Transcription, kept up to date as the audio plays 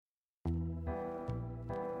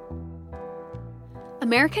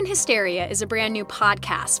American Hysteria is a brand new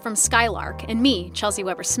podcast from Skylark and me, Chelsea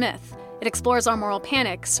Weber Smith. It explores our moral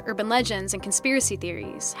panics, urban legends, and conspiracy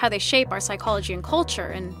theories, how they shape our psychology and culture,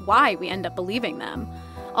 and why we end up believing them.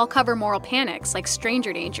 I'll cover moral panics like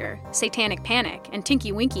stranger danger, satanic panic, and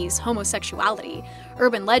Tinky Winky's homosexuality,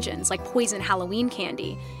 urban legends like poison Halloween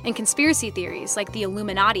candy, and conspiracy theories like the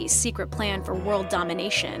Illuminati's secret plan for world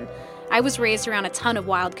domination. I was raised around a ton of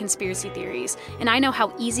wild conspiracy theories, and I know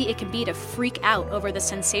how easy it can be to freak out over the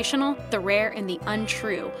sensational, the rare, and the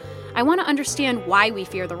untrue. I want to understand why we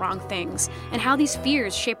fear the wrong things, and how these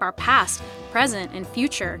fears shape our past, present, and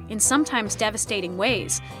future in sometimes devastating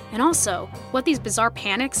ways, and also what these bizarre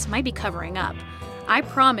panics might be covering up. I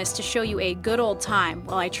promise to show you a good old time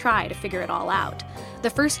while I try to figure it all out. The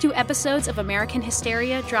first 2 episodes of American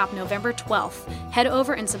Hysteria drop November 12th. Head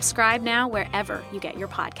over and subscribe now wherever you get your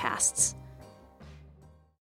podcasts.